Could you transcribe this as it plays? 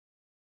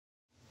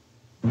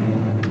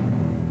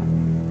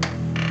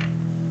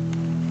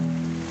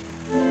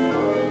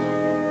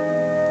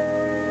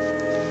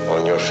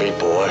feet,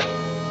 boy.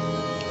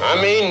 I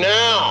mean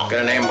now.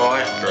 Got a name,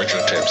 boy?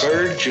 Virgil Tibbs.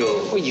 Virgil.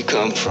 Where you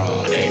come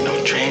from? There ain't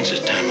no trains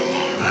this time of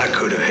morning. I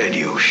could have had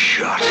you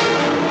shot.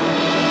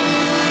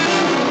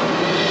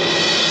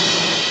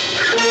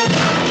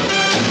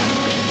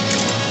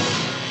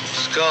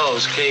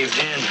 Skulls caved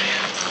in.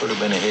 Could have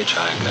been a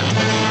hitchhiker.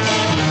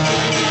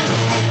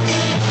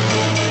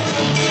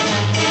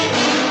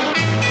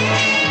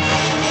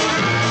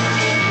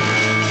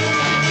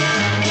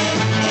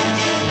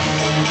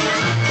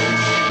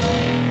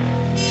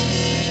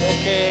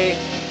 Okay,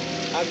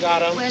 I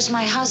got him. Where's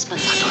my husband?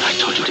 I thought I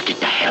told you to get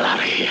the hell out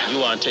of here.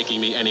 You aren't taking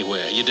me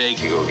anywhere, you dig?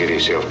 You gonna get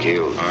yourself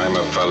killed. I'm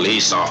a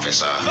police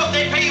officer. Look,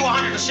 they pay you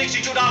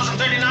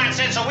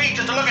 $162.39 a week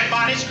just to look at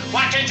bodies.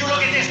 Why can't you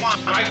look at this one?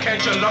 Why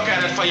can't you look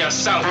at it for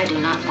yourself? I do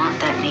not want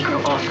that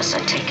Negro officer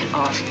taken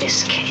off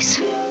this case.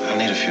 I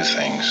need a few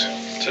things.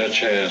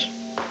 Such as?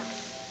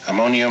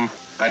 Ammonium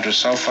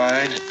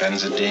hydrosulfide,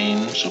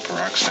 benzidine,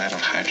 superoxide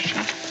of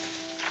hydrogen,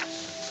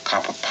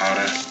 copper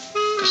powder,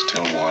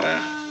 distilled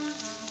water,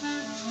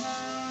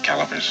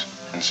 calipers,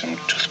 and some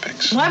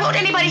toothpicks. Why won't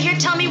anybody here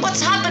tell me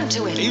what's happened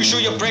to him? Are you sure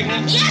you're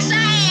pregnant? Yes,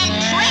 I am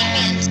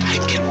pregnant. I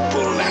can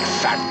pull that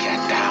fat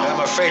cat down. I'm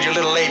afraid you're a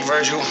little late,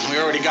 Virgil. We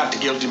already got the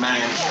guilty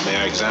man. May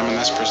I examine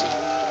this prisoner?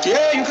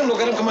 Yeah, you can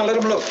look at him. Come on, let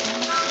him look.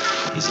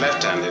 He's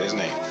left-handed, isn't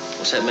he?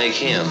 What's that make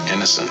him?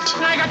 Innocent.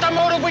 I got the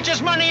motive, which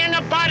is money, and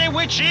the body,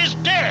 which is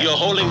dead. You're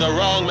holding the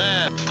wrong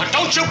man. But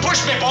don't you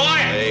push me, boy.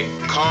 They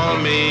call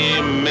me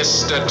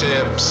Mr.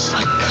 Tibbs.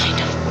 What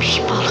kind of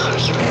people are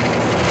you?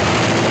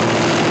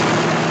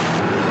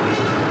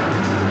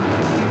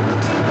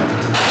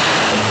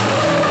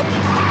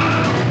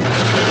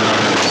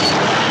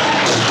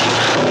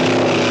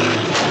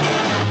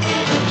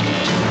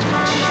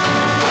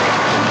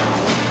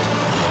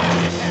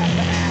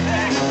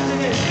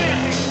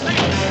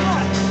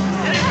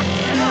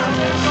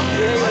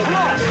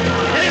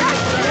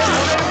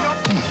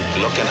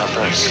 Look in her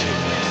purse.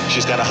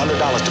 She's got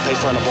 $100 to pay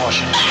for an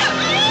abortion.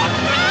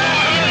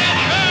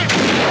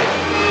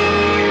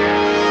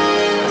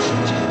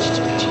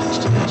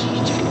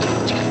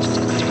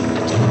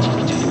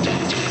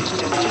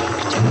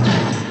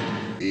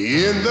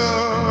 In the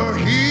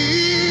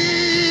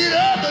heat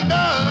of the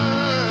night,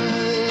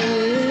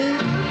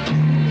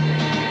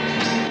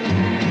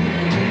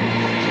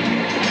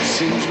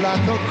 seems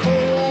like a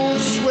cold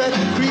sweat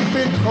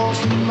creeping across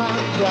my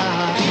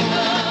brow.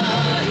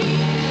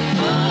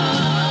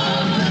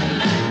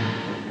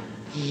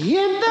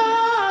 In